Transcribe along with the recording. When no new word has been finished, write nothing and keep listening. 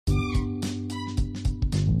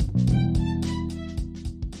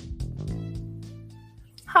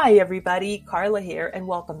Hi, everybody. Carla here, and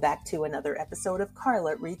welcome back to another episode of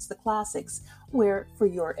Carla Reads the Classics, where, for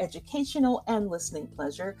your educational and listening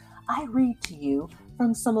pleasure, I read to you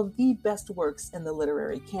from some of the best works in the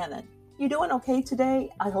literary canon. You doing okay today?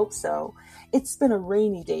 I hope so. It's been a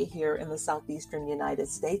rainy day here in the southeastern United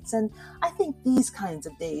States, and I think these kinds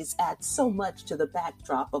of days add so much to the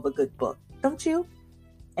backdrop of a good book, don't you?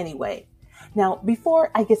 Anyway, now,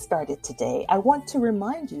 before I get started today, I want to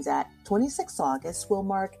remind you that 26 August will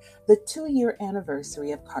mark the 2-year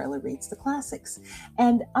anniversary of Carla Reads the Classics,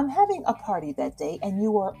 and I'm having a party that day, and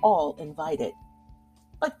you are all invited.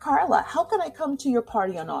 But Carla, how can I come to your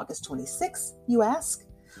party on August 26th, you ask?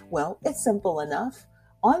 Well, it's simple enough.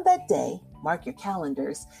 On that day, mark your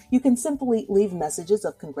calendars, you can simply leave messages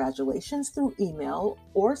of congratulations through email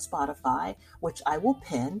or Spotify, which I will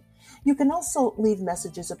pin. You can also leave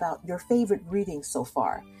messages about your favorite readings so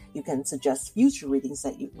far. You can suggest future readings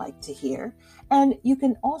that you'd like to hear. And you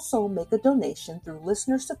can also make a donation through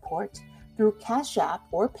listener support, through Cash App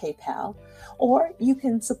or PayPal, or you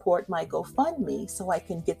can support my GoFundMe so I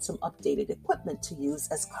can get some updated equipment to use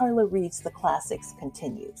as Carla Reads the Classics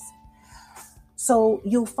continues. So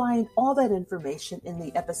you'll find all that information in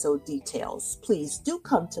the episode details. Please do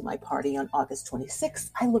come to my party on August 26th.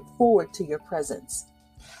 I look forward to your presence.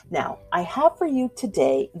 Now, I have for you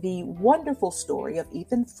today the wonderful story of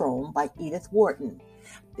Ethan Frome by Edith Wharton.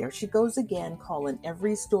 There she goes again, calling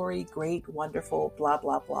every story great, wonderful, blah,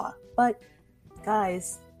 blah, blah. But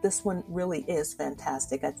guys, this one really is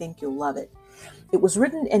fantastic. I think you'll love it. It was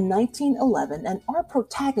written in 1911, and our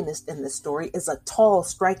protagonist in this story is a tall,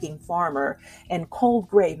 striking farmer in Cold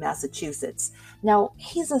Gray, Massachusetts. Now,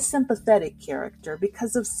 he's a sympathetic character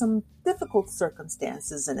because of some difficult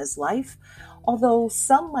circumstances in his life, although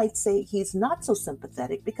some might say he's not so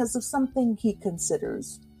sympathetic because of something he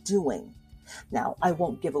considers doing. Now, I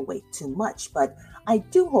won't give away too much, but I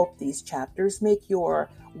do hope these chapters make your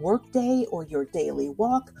workday or your daily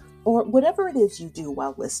walk or whatever it is you do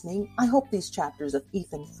while listening. I hope these chapters of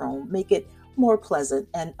Ethan Frome make it more pleasant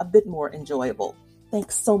and a bit more enjoyable.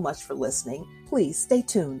 Thanks so much for listening. Please stay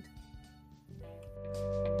tuned.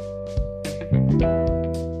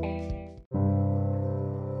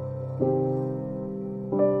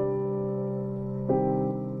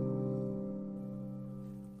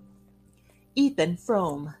 Ethan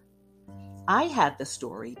Frome. I had the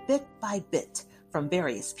story bit by bit from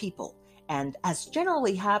various people, and as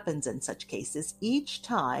generally happens in such cases, each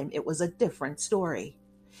time it was a different story.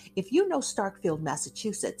 If you know Starkfield,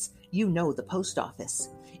 Massachusetts, you know the post office.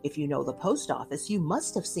 If you know the post office, you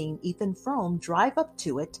must have seen Ethan Frome drive up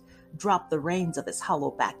to it, drop the reins of his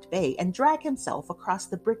hollow-backed bay, and drag himself across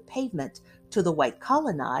the brick pavement to the white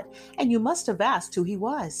colonnade, and you must have asked who he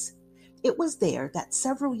was. It was there that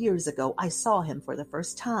several years ago I saw him for the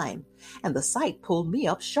first time, and the sight pulled me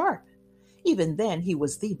up sharp. Even then he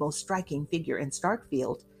was the most striking figure in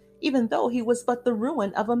Starkfield, even though he was but the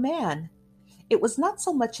ruin of a man. It was not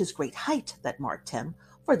so much his great height that marked him,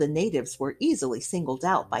 for the natives were easily singled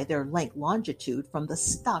out by their lank longitude from the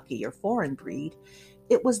stockier foreign breed.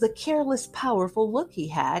 It was the careless, powerful look he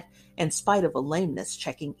had, in spite of a lameness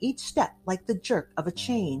checking each step like the jerk of a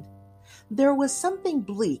chain. There was something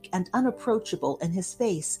bleak and unapproachable in his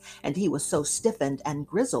face, and he was so stiffened and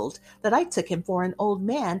grizzled that I took him for an old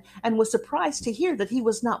man and was surprised to hear that he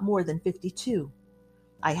was not more than 52.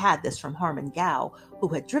 I had this from Harmon Gow, who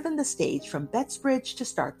had driven the stage from Bettsbridge to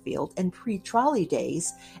Starkfield in pre-trolley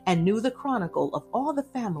days and knew the chronicle of all the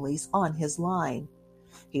families on his line.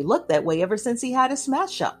 He looked that way ever since he had his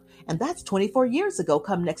smash-up, and that's 24 years ago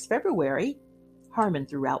come next February, Harmon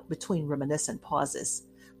threw out between reminiscent pauses.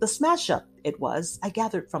 The smash-up, it was, I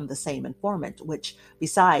gathered from the same informant, which,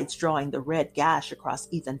 besides drawing the red gash across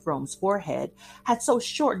Ethan Frome's forehead, had so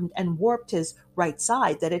shortened and warped his right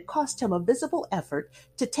side that it cost him a visible effort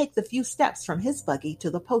to take the few steps from his buggy to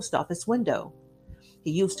the post office window. He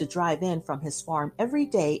used to drive in from his farm every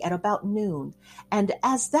day at about noon, and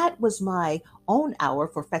as that was my own hour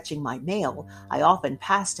for fetching my mail, I often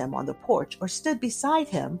passed him on the porch or stood beside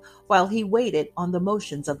him while he waited on the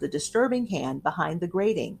motions of the disturbing hand behind the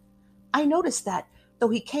grating. I noticed that, though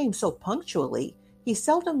he came so punctually, he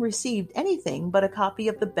seldom received anything but a copy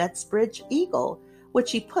of the Bettsbridge Eagle, which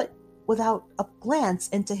he put without a glance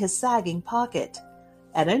into his sagging pocket.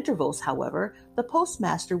 At intervals, however, the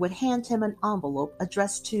postmaster would hand him an envelope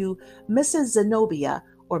addressed to Mrs. Zenobia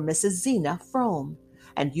or Mrs. Zena Frome,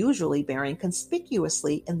 and usually bearing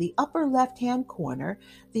conspicuously in the upper left-hand corner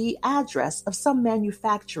the address of some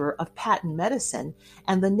manufacturer of patent medicine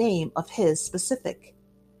and the name of his specific.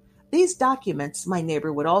 These documents my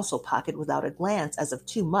neighbor would also pocket without a glance as of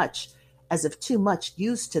too much, as if too much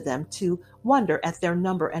used to them to wonder at their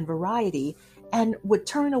number and variety, and would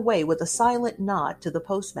turn away with a silent nod to the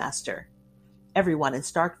postmaster. Everyone in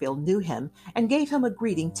Starkfield knew him and gave him a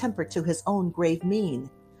greeting tempered to his own grave mien.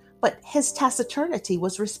 But his taciturnity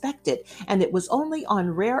was respected, and it was only on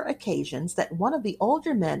rare occasions that one of the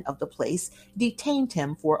older men of the place detained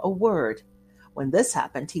him for a word. When this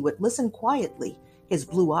happened, he would listen quietly, his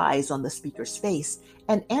blue eyes on the speaker's face,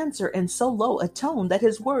 and answer in so low a tone that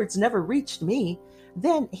his words never reached me.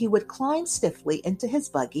 Then he would climb stiffly into his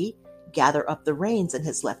buggy, gather up the reins in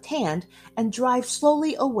his left hand, and drive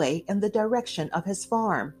slowly away in the direction of his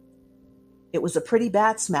farm. "It was a pretty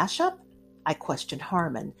bad smash-up?" I questioned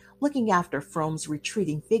Harmon, looking after Frome's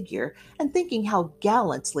retreating figure and thinking how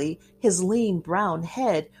gallantly his lean brown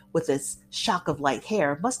head with its shock of light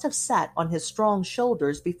hair must have sat on his strong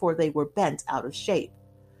shoulders before they were bent out of shape.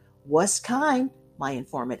 "Wuss kind," my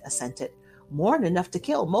informant assented. "More'n enough to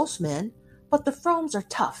kill most men. But the Fromes are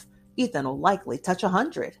tough. Ethan'll likely touch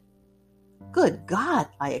 100. "Good God!"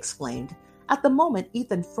 I exclaimed. At the moment,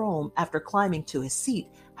 Ethan Frome, after climbing to his seat,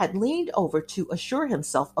 had leaned over to assure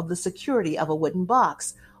himself of the security of a wooden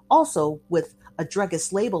box, also with a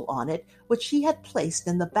druggist label on it, which he had placed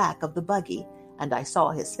in the back of the buggy, and I saw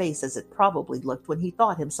his face as it probably looked when he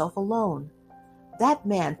thought himself alone. "That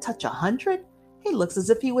man touch 100? He looks as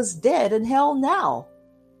if he was dead in hell now."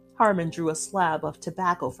 Harmon drew a slab of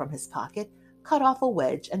tobacco from his pocket, cut off a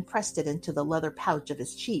wedge, and pressed it into the leather pouch of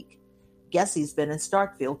his cheek. "Guess he's been in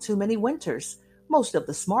Starkfield too many winters. Most of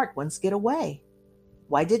the smart ones get away."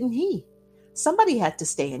 "Why didn't he? Somebody had to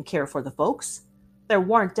stay and care for the folks. There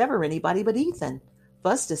weren't ever anybody but Ethan.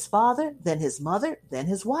 First his father, then his mother, then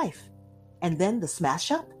his wife. And then the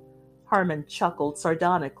smash-up?" Harmon chuckled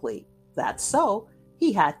sardonically. "That's so.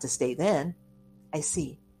 He had to stay then." "I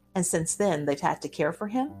see. And since then they've had to care for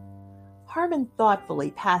him?" Harmon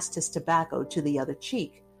thoughtfully passed his tobacco to the other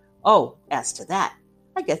cheek. "Oh, as to that,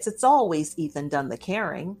 I guess it's always Ethan done the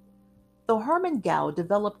caring." Though Herman Gow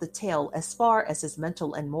developed the tale as far as his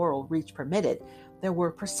mental and moral reach permitted, there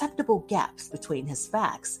were perceptible gaps between his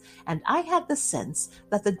facts, and I had the sense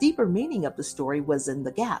that the deeper meaning of the story was in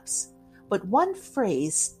the gaps. But one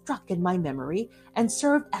phrase struck in my memory and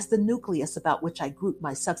served as the nucleus about which I grouped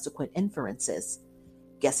my subsequent inferences.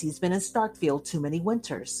 "Guess he's been in Starkfield too many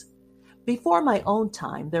winters." Before my own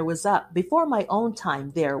time there was up,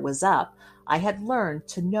 I had learned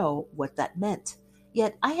to know what that meant.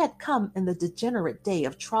 Yet I had come in the degenerate day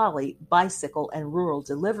of trolley, bicycle, and rural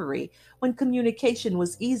delivery, when communication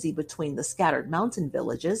was easy between the scattered mountain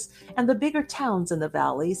villages, and the bigger towns in the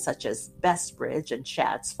valley, such as Bestbridge and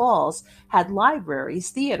Shadd's Falls, had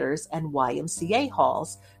libraries, theaters, and YMCA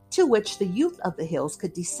halls, to which the youth of the hills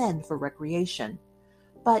could descend for recreation.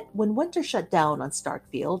 But when winter shut down on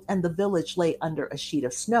Starkfield and the village lay under a sheet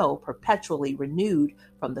of snow perpetually renewed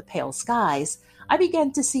from the pale skies, I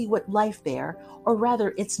began to see what life there, or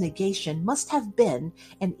rather its negation, must have been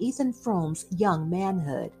in Ethan Frome's young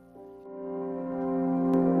manhood.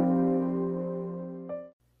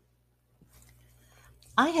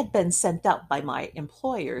 I had been sent out by my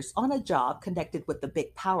employers on a job connected with the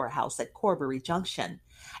big powerhouse at Corbury Junction,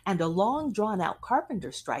 and a long drawn-out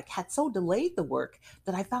carpenter strike had so delayed the work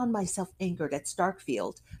that I found myself anchored at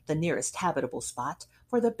Starkfield, the nearest habitable spot,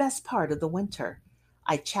 for the best part of the winter.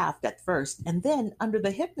 I chafed at first, and then, under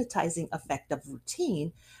the hypnotizing effect of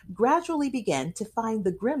routine, gradually began to find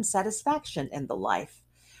the grim satisfaction in the life.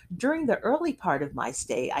 During the early part of my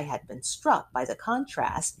stay, I had been struck by the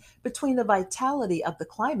contrast between the vitality of the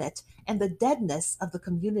climate and the deadness of the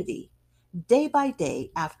community. Day by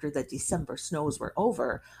day, after the December snows were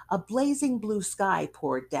over, a blazing blue sky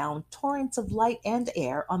poured down torrents of light and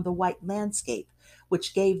air on the white landscape,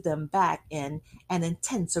 which gave them back in an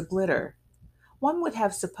intenser glitter. One would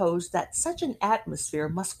have supposed that such an atmosphere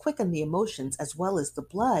must quicken the emotions as well as the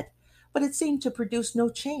blood, but it seemed to produce no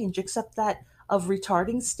change except that of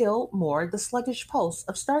retarding still more the sluggish pulse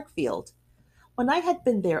of Starkfield. When I had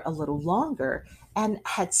been there a little longer, and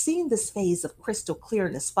had seen this phase of crystal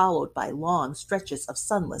clearness followed by long stretches of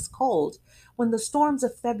sunless cold, when the storms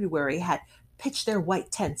of February had pitched their white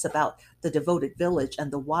tents about the devoted village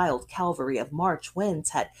and the wild cavalry of March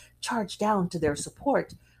winds had charged down to their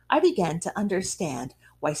support, I began to understand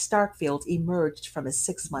why Starkfield emerged from his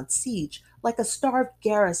 6-month siege like a starved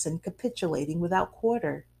garrison capitulating without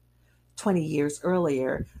quarter. 20 years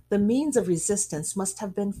earlier, the means of resistance must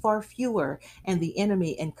have been far fewer, and the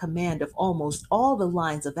enemy in command of almost all the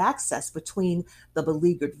lines of access between the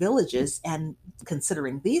beleaguered villages, and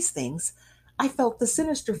considering these things, I felt the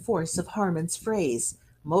sinister force of Harmon's phrase,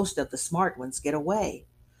 "most of the smart ones get away."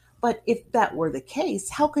 But if that were the case,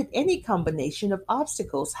 how could any combination of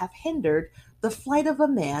obstacles have hindered the flight of a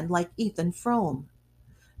man like Ethan Frome?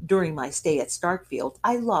 During my stay at Starkfield,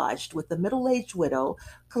 I lodged with the middle aged widow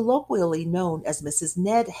colloquially known as Mrs.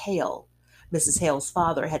 Ned Hale. Mrs. Hale's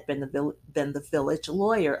father had been the village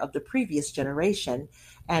lawyer of the previous generation,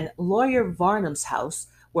 and Lawyer Varnum's house,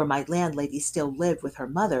 where my landlady still lived with her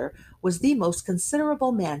mother, was the most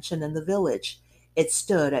considerable mansion in the village. It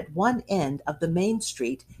stood at one end of the main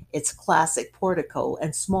street, its classic portico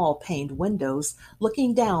and small paned windows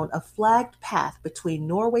looking down a flagged path between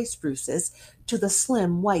Norway spruces to the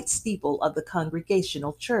slim white steeple of the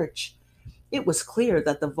Congregational Church. It was clear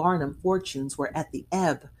that the Varnum fortunes were at the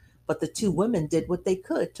ebb, but the two women did what they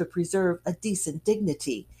could to preserve a decent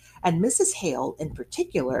dignity, and Mrs. Hale, in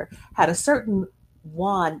particular, had a certain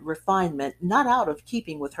wan refinement not out of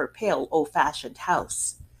keeping with her pale old-fashioned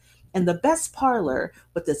house. In the best parlor,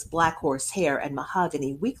 with its black horse hair and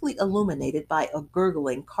mahogany weakly illuminated by a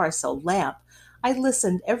gurgling Carcel lamp, I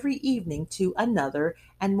listened every evening to another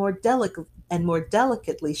and more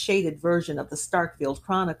delicately shaded version of the Starkfield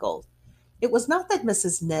Chronicle. It was not that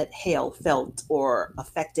Mrs. Ned Hale felt or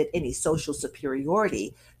affected any social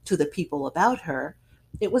superiority to the people about her.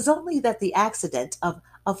 It was only that the accident of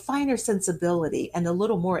a finer sensibility and a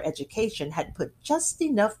little more education had put just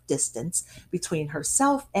enough distance between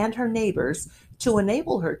herself and her neighbors to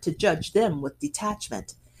enable her to judge them with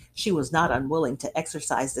detachment. She was not unwilling to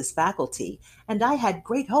exercise this faculty, and I had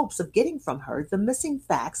great hopes of getting from her the missing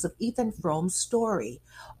facts of Ethan Frome's story,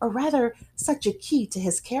 or rather such a key to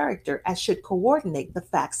his character as should coordinate the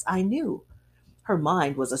facts I knew. Her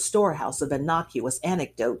mind was a storehouse of innocuous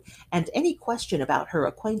anecdote, and any question about her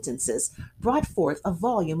acquaintances brought forth a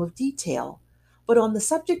volume of detail. But on the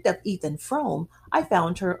subject of Ethan Frome, I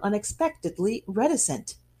found her unexpectedly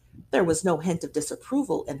reticent. There was no hint of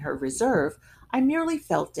disapproval in her reserve. I merely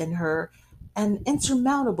felt in her an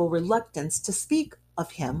insurmountable reluctance to speak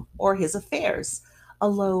of him or his affairs. A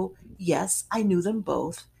low, yes, I knew them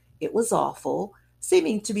both. It was awful,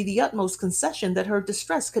 seeming to be the utmost concession that her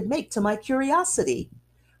distress could make to my curiosity.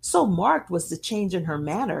 So marked was the change in her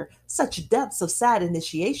manner, such depths of sad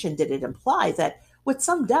initiation did it imply, that, with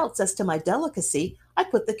some doubts as to my delicacy, I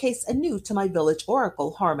put the case anew to my village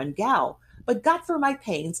oracle, Harmon Gow, but got for my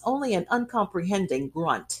pains only an uncomprehending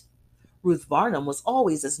grunt. Ruth Varnum was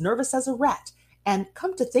always as nervous as a rat, and,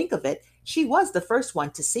 come to think of it, she was the first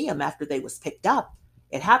one to see him after they was picked up.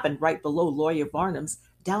 It happened right below Lawyer Varnum's,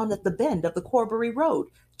 down at the bend of the Corbury Road,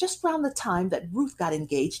 just round the time that Ruth got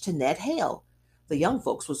engaged to Ned Hale. The young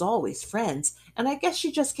folks was always friends, and I guess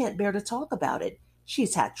she just can't bear to talk about it.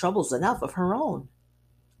 She's had troubles enough of her own.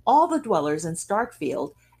 All the dwellers in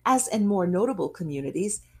Starkfield, as in more notable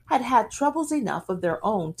communities, had had troubles enough of their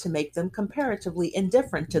own to make them comparatively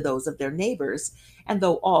indifferent to those of their neighbors, and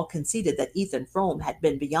though all conceded that Ethan Frome had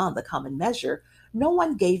been beyond the common measure, no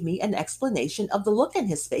one gave me an explanation of the look in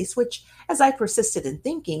his face which, as I persisted in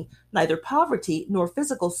thinking, neither poverty nor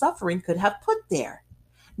physical suffering could have put there.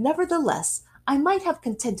 Nevertheless, I might have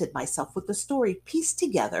contented myself with the story pieced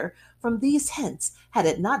together from these hints had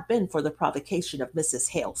it not been for the provocation of Mrs.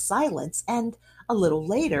 Hale's silence and, a little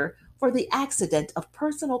later, for the accident of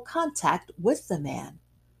personal contact with the man.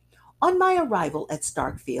 On my arrival at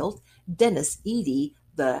Starkfield, Dennis Eady,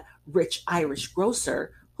 the rich Irish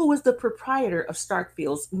grocer, who was the proprietor of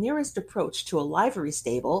Starkfield's nearest approach to a livery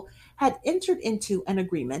stable, had entered into an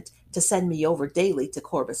agreement to send me over daily to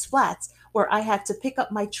Corbus Flats, where I had to pick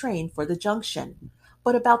up my train for the junction.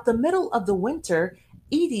 But about the middle of the winter,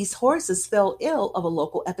 Eady's horses fell ill of a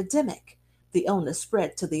local epidemic. The illness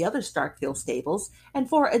spread to the other Starkfield stables, and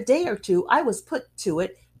for a day or two I was put to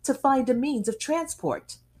it to find a means of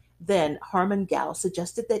transport. Then Harmon Gow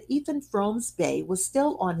suggested that Ethan Frome's bay was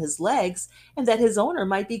still on his legs and that his owner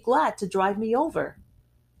might be glad to drive me over.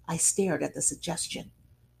 I stared at the suggestion.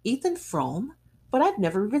 Ethan Frome? But I've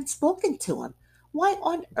never even spoken to him. Why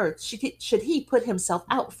on earth should he put himself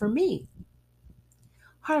out for me?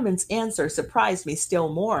 Harmon's answer surprised me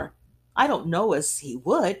still more. I don't know as he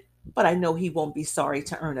would, but I know he won't be sorry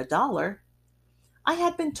to earn $1. I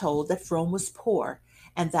had been told that Frome was poor,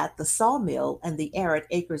 and that the sawmill and the arid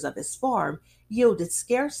acres of his farm yielded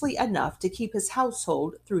scarcely enough to keep his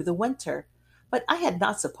household through the winter. But I had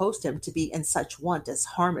not supposed him to be in such want as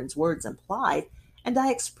Harmon's words implied, and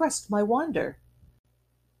I expressed my wonder.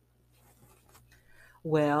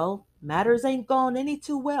 Well, matters ain't gone any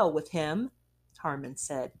too well with him, Harmon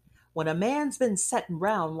said. When a man's been settin'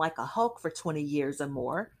 round like a hulk for 20 years or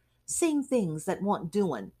more, seeing things that want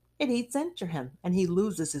doin', it eats into him, and he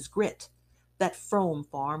loses his grit. That Frome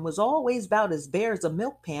farm was always 'bout as bare as a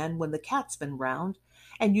milk pan when the cat's been round,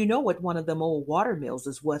 And you know what one of them old water mills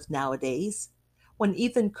is worth nowadays. When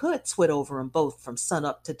Ethan could sweat over 'em both from sun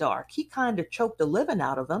up to dark, he kind of choked a living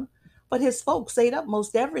out of 'em. But his folks ate up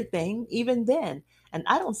most everything, even then, and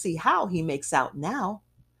I don't see how he makes out now.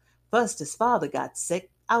 First his father got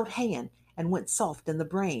sick, out hand, and went soft in the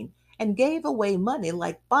brain, and gave away money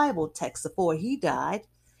like Bible texts afore he died.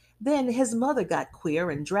 Then his mother got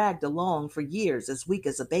queer and dragged along for years as weak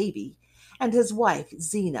as a baby. And his wife,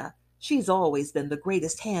 Zena, she's always been the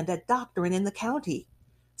greatest hand at doctoring in the county.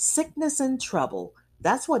 Sickness and trouble,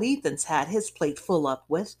 that's what Ethan's had his plate full up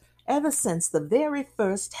with, ever since the very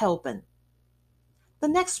first helping. The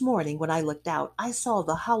next morning, when I looked out, I saw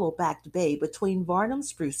the hollow backed bay between Varnum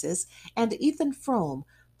spruces and Ethan Frome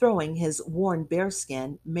throwing his worn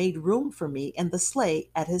bearskin made room for me in the sleigh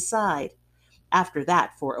at his side. After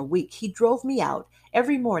that, for a week, he drove me out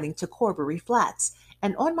every morning to Corbury Flats,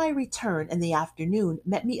 and on my return in the afternoon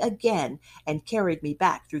met me again and carried me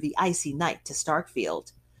back through the icy night to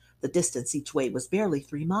Starkfield. The distance each way was barely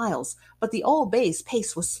 3 miles, but the old bay's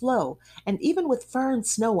pace was slow, and even with firm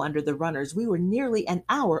snow under the runners, we were nearly an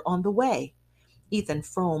hour on the way. Ethan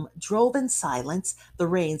Frome drove in silence, the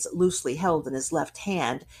reins loosely held in his left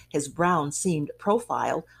hand, his brown seamed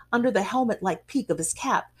profile under the helmet like peak of his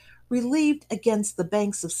cap, relieved against the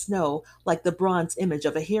banks of snow like the bronze image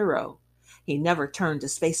of a hero. He never turned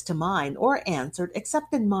his face to mine or answered,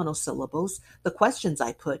 except in monosyllables, the questions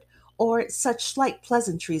I put, or such slight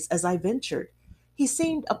pleasantries as I ventured. He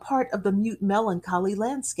seemed a part of the mute melancholy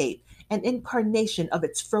landscape, an incarnation of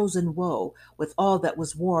its frozen woe, with all that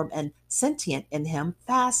was warm and sentient in him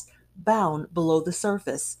fast bound below the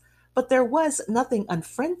surface. But there was nothing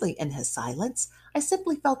unfriendly in his silence. I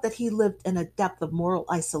simply felt that he lived in a depth of moral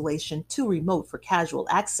isolation too remote for casual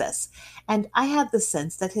access, and I had the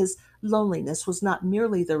sense that his loneliness was not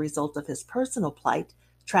merely the result of his personal plight,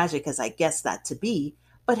 tragic as I guessed that to be,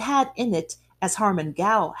 but had in it, as Harmon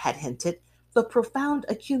Gow had hinted, the profound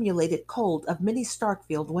accumulated cold of many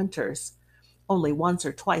Starkfield winters. Only once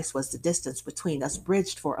or twice was the distance between us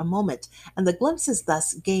bridged for a moment, and the glimpses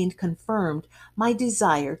thus gained confirmed my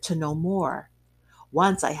desire to know more.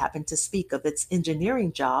 Once I happened to speak of its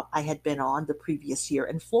engineering job I had been on the previous year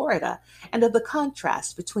in Florida, and of the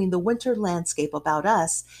contrast between the winter landscape about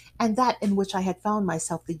us and that in which I had found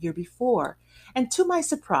myself the year before. And to my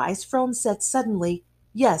surprise, Frome said suddenly,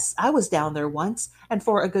 "Yes, I was down there once, and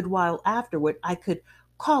for a good while afterward I could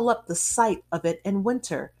call up the sight of it in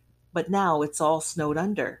winter, but now it's all snowed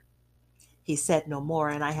under." He said no more,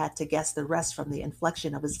 and I had to guess the rest from the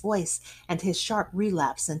inflection of his voice and his sharp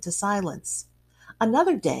relapse into silence.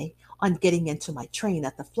 Another day, on getting into my train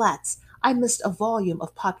at the flats, I missed a volume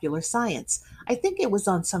of popular science. I think it was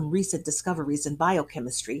on some recent discoveries in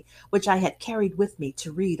biochemistry, which I had carried with me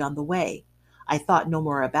to read on the way. I thought no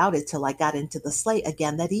more about it till I got into the sleigh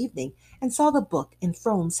again that evening and saw the book in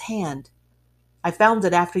Frome's hand. "I found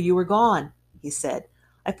it after you were gone," he said.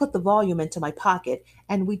 I put the volume into my pocket,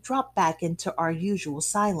 and we dropped back into our usual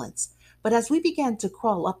silence. But as we began to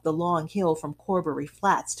crawl up the long hill from Corbury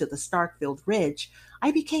Flats to the Starkfield Ridge,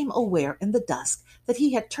 I became aware in the dusk that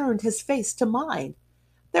he had turned his face to mine.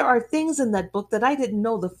 "There are things in that book that I didn't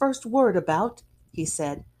know the first word about," he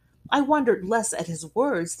said. I wondered less at his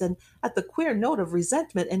words than at the queer note of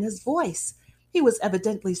resentment in his voice. He was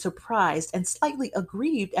evidently surprised and slightly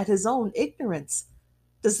aggrieved at his own ignorance.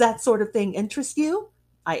 "Does that sort of thing interest you?"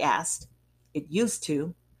 I asked. "It used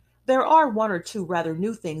to. There are one or two rather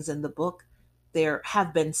new things in the book. There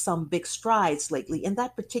have been some big strides lately in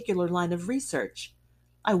that particular line of research."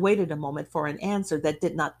 I waited a moment for an answer that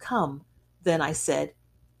did not come. Then I said,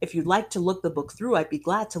 "If you'd like to look the book through, I'd be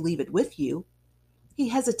glad to leave it with you." He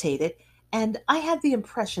hesitated, and I had the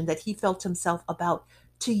impression that he felt himself about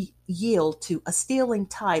to yield to a stealing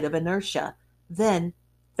tide of inertia. Then,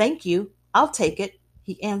 "Thank you, I'll take it,"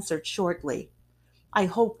 he answered shortly. I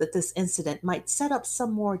hoped that this incident might set up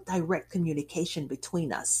some more direct communication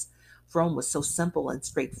between us. Frome was so simple and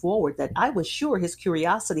straightforward that I was sure his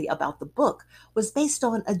curiosity about the book was based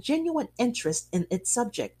on a genuine interest in its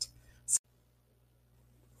subject.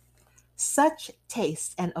 Such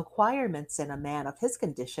tastes and acquirements in a man of his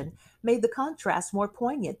condition made the contrast more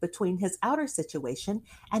poignant between his outer situation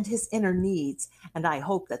and his inner needs, and I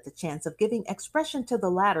hoped that the chance of giving expression to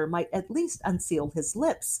the latter might at least unseal his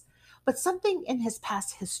lips. But something in his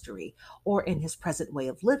past history, or in his present way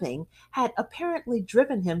of living, had apparently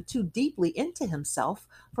driven him too deeply into himself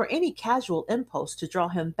for any casual impulse to draw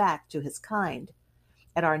him back to his kind.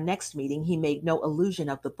 At our next meeting he made no allusion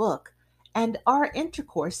of the book, and our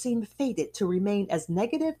intercourse seemed fated to remain as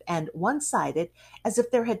negative and one-sided as if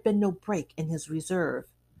there had been no break in his reserve.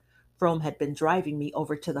 Frome had been driving me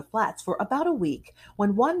over to the flats for about a week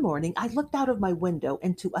when one morning I looked out of my window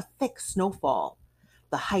into a thick snowfall.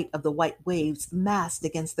 The height of the white waves massed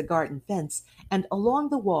against the garden fence and along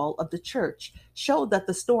the wall of the church showed that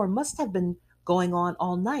the storm must have been going on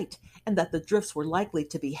all night and that the drifts were likely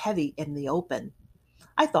to be heavy in the open.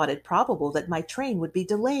 I thought it probable that my train would be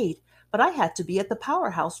delayed, but I had to be at the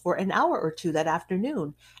powerhouse for an hour or two that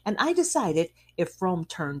afternoon, and I decided, if Frome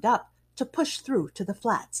turned up, to push through to the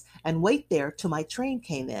flats and wait there till my train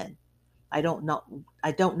came in. I don't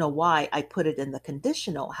know why I put it in the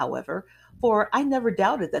conditional, however, for I never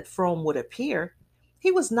doubted that Frome would appear.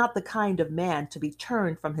 He was not the kind of man to be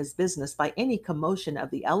turned from his business by any commotion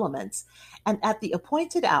of the elements, and at the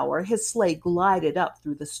appointed hour his sleigh glided up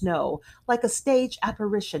through the snow like a stage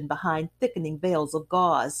apparition behind thickening veils of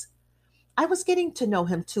gauze. I was getting to know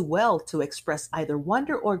him too well to express either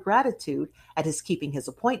wonder or gratitude at his keeping his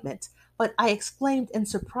appointment, but I exclaimed in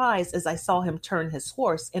surprise as I saw him turn his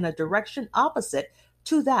horse in a direction opposite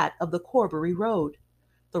to that of the Corbury Road.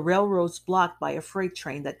 The railroad's blocked by a freight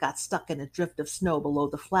train that got stuck in a drift of snow below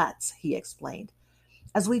the flats, he explained,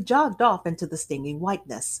 as we jogged off into the stinging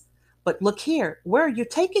whiteness. But look here, where are you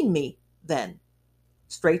taking me, then?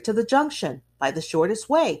 Straight to the junction, by the shortest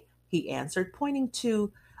way, he answered, pointing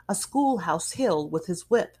to a schoolhouse hill with his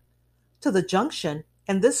whip. To the junction?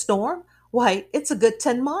 And this storm? Why, it's a good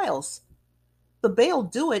 10 miles. The bay'll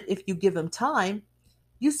do it if you give him time.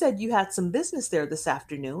 You said you had some business there this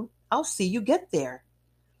afternoon. I'll see you get there.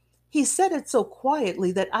 He said it so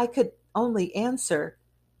quietly that I could only answer,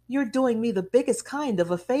 "You're doing me the biggest kind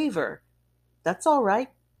of a favor." "That's all right,"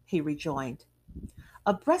 he rejoined.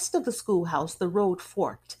 Abreast of the schoolhouse the road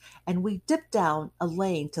forked, and we dipped down a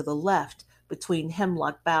lane to the left between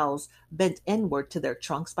hemlock boughs bent inward to their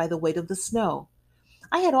trunks by the weight of the snow.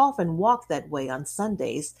 I had often walked that way on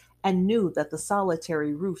Sundays and knew that the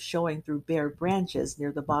solitary roof showing through bare branches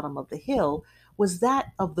near the bottom of the hill was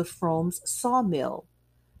that of the Frome's sawmill.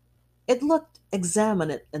 It looked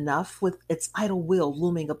examinate enough, with its idle wheel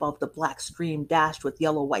looming above the black stream dashed with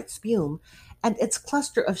yellow-white spume, and its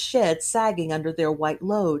cluster of sheds sagging under their white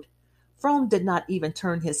load. Frome did not even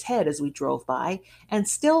turn his head as we drove by, and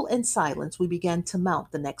still in silence we began to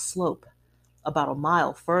mount the next slope. About a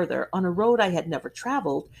mile further, on a road I had never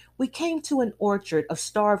traveled, we came to an orchard of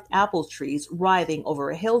starved apple trees writhing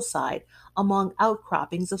over a hillside among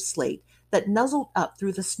outcroppings of slate that nuzzled up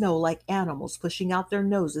through the snow like animals pushing out their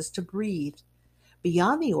noses to breathe.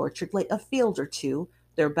 Beyond the orchard lay a field or two,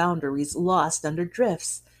 their boundaries lost under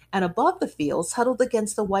drifts, and above the fields, huddled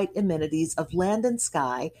against the white amenities of land and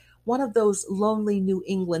sky, one of those lonely New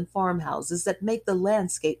England farmhouses that make the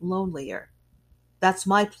landscape lonelier. "That's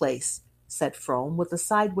my place," said Frome with a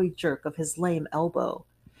sideway jerk of his lame elbow,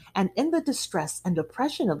 and in the distress and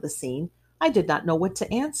oppression of the scene, I did not know what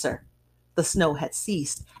to answer. The snow had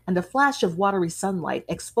ceased, and a flash of watery sunlight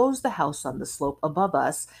exposed the house on the slope above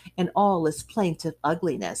us in all its plaintive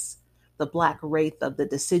ugliness. The black wraith of the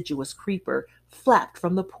deciduous creeper flapped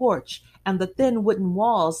from the porch, and the thin wooden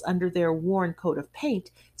walls under their worn coat of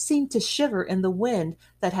paint seemed to shiver in the wind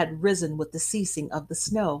that had risen with the ceasing of the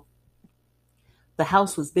snow. The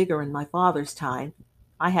house was bigger in my father's time.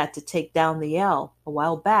 I had to take down the L a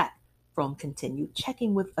while back, Frome continued,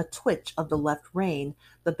 checking with a twitch of the left rein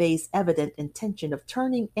the bay's evident intention of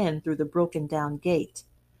turning in through the broken-down gate.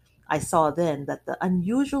 I saw then that the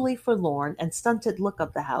unusually forlorn and stunted look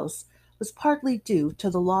of the house was partly due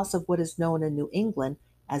to the loss of what is known in New England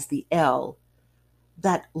as the L,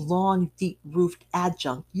 that long, deep-roofed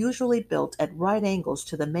adjunct usually built at right angles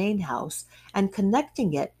to the main house and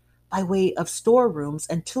connecting it by way of storerooms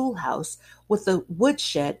and tool house with the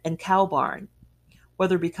woodshed and cow barn.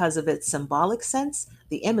 Whether because of its symbolic sense,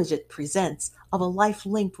 the image it presents of a life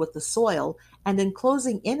linked with the soil and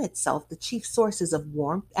enclosing in itself the chief sources of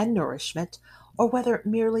warmth and nourishment, or whether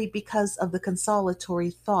merely because of the consolatory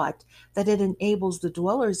thought that it enables the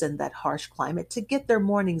dwellers in that harsh climate to get their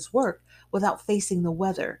morning's work without facing the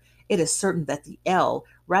weather, it is certain that the L,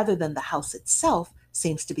 rather than the house itself,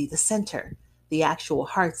 seems to be the center, the actual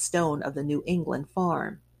hearthstone of the New England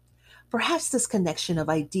farm. Perhaps this connection of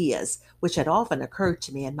ideas, which had often occurred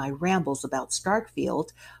to me in my rambles about Starkfield,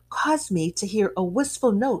 caused me to hear a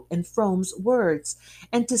wistful note in Frome's words,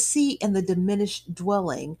 and to see in the diminished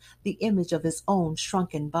dwelling the image of his own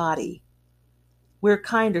shrunken body. "We're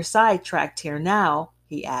kinder sidetracked here now,"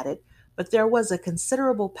 he added, but there was a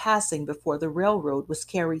considerable passing before the railroad was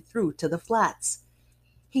carried through to the flats.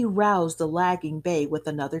 He roused the lagging bay with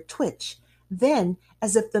another twitch. Then,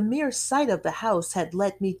 as if the mere sight of the house had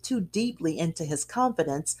led me too deeply into his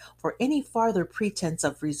confidence for any farther pretense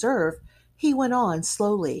of reserve, he went on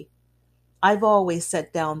slowly. I've always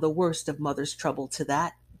set down the worst of Mother's trouble to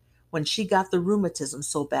that. When she got the rheumatism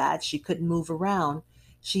so bad she couldn't move around,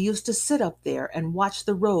 she used to sit up there and watch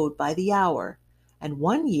the road by the hour. And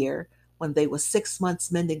one year, when they was 6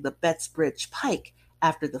 months mending the Bettsbridge Pike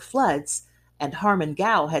after the floods, and Harmon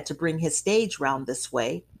Gow had to bring his stage round this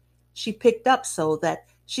way, she picked up so that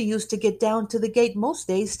she used to get down to the gate most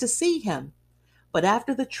days to see him. But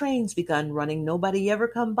after the trains begun running, nobody ever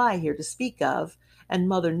come by here to speak of, and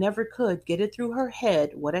Mother never could get it through her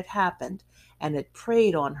head what had happened, and it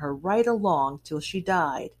preyed on her right along till she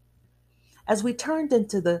died. As we turned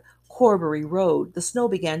into the Corbury Road, the snow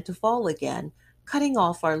began to fall again, cutting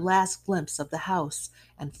off our last glimpse of the house,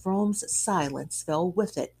 and Frome's silence fell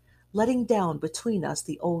with it, letting down between us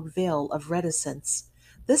the old veil of reticence.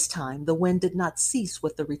 This time the wind did not cease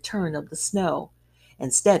with the return of the snow.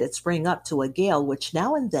 Instead, it sprang up to a gale which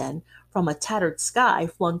now and then, from a tattered sky,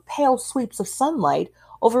 flung pale sweeps of sunlight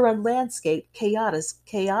over a landscape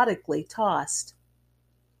chaotically tossed.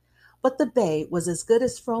 But the bay was as good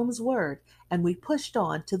as Frome's word, and we pushed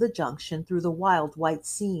on to the junction through the wild white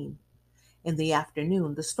scene. In the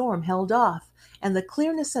afternoon the storm held off, and the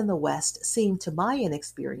clearness in the west seemed to my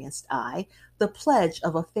inexperienced eye the pledge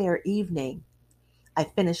of a fair evening. I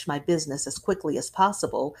finished my business as quickly as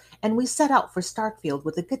possible, and we set out for Starkfield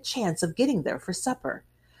with a good chance of getting there for supper.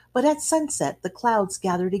 But at sunset the clouds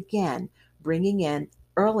gathered again, bringing in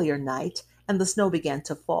earlier night, and the snow began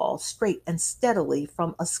to fall straight and steadily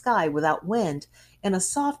from a sky without wind, in a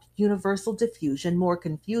soft universal diffusion more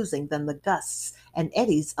confusing than the gusts and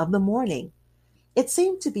eddies of the morning. It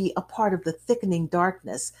seemed to be a part of the thickening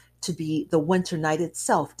darkness, to be the winter night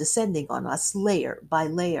itself descending on us layer by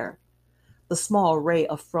layer. The small ray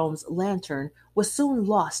of Frome's lantern was soon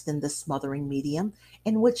lost in this smothering medium,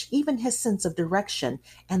 in which even his sense of direction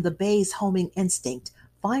and the bay's homing instinct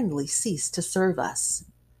finally ceased to serve us.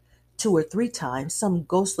 2 or 3 times some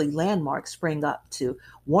ghostly landmark sprang up to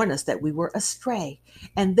warn us that we were astray,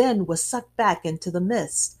 and then was sucked back into the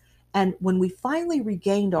mist. And when we finally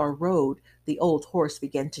regained our road, the old horse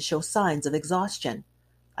began to show signs of exhaustion.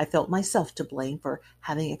 I felt myself to blame for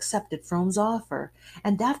having accepted Frome's offer,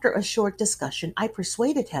 and after a short discussion I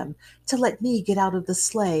persuaded him to let me get out of the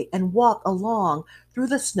sleigh and walk along through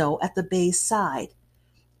the snow at the bay's side.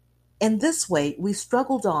 In this way we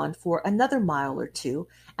struggled on for another mile or two,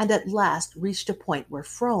 and at last reached a point where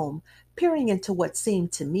Frome, peering into what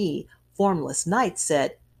seemed to me formless night,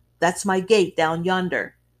 said, "That's my gate down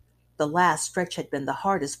yonder." The last stretch had been the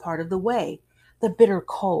hardest part of the way. The bitter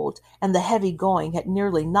cold and the heavy going had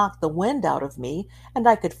nearly knocked the wind out of me, and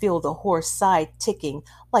I could feel the hoarse side ticking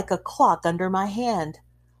like a clock under my hand.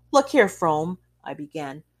 "Look here, Frome," I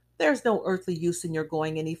began, "there's no earthly use in your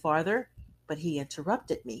going any farther." But he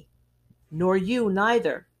interrupted me. "Nor you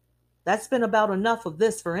neither. That's been about enough of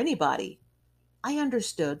this for anybody." I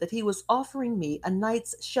understood that he was offering me a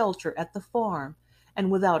night's shelter at the farm, and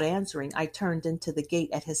without answering I turned into the gate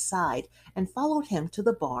at his side and followed him to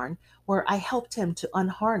the barn, where I helped him to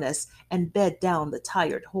unharness and bed down the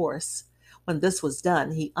tired horse. When this was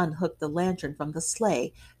done, he unhooked the lantern from the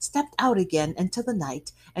sleigh, stepped out again into the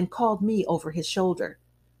night, and called me over his shoulder.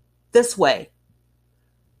 "This way."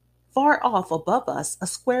 Far off above us, a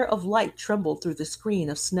square of light trembled through the screen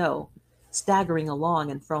of snow. Staggering along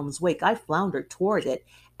in Frome's wake, I floundered toward it,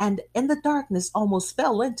 and in the darkness almost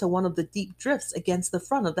fell into one of the deep drifts against the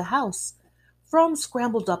front of the house. Frome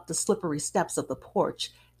scrambled up the slippery steps of the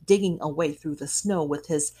porch, digging a way through the snow with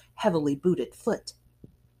his heavily booted foot.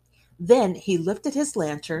 Then he lifted his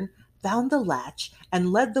lantern, found the latch,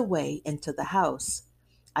 and led the way into the house.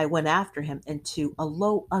 I went after him into a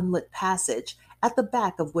low unlit passage, at the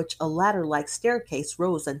back of which a ladder-like staircase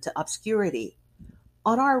rose into obscurity.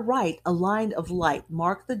 On our right a line of light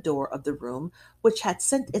marked the door of the room which had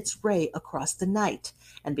sent its ray across the night,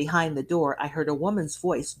 and behind the door I heard a woman's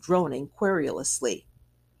voice droning querulously.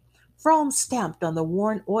 Frome stamped on the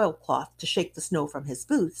worn oilcloth to shake the snow from his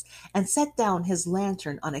boots, and set down his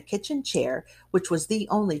lantern on a kitchen chair, which was the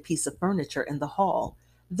only piece of furniture in the hall.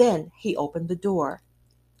 Then he opened the door.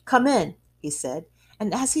 "Come in," he said,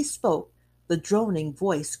 and as he spoke, the droning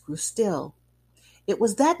voice grew still. It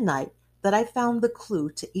was that night that I found the clue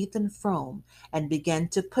to Ethan Frome and began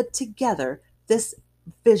to put together this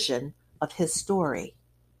vision of his story.